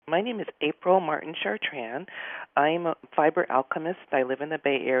My name is April Martin Chartrand. I'm a fiber alchemist. I live in the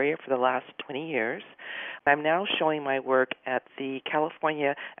Bay Area for the last 20 years. I'm now showing my work at the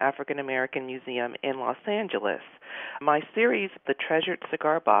California African American Museum in Los Angeles. My series, The Treasured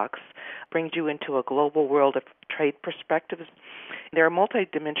Cigar Box, brings you into a global world of trade perspectives. There are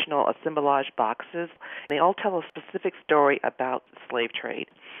multidimensional assemblage boxes. They all tell a specific story about the slave trade.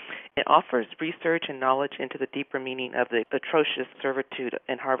 It offers research and knowledge into the deeper meaning of the atrocious servitude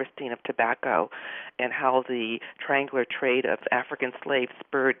and harvesting of tobacco and how the triangular trade of African slaves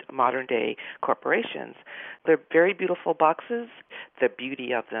spurred modern-day corporations. They're very beautiful boxes. The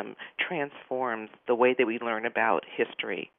beauty of them transforms the way that we learn about history.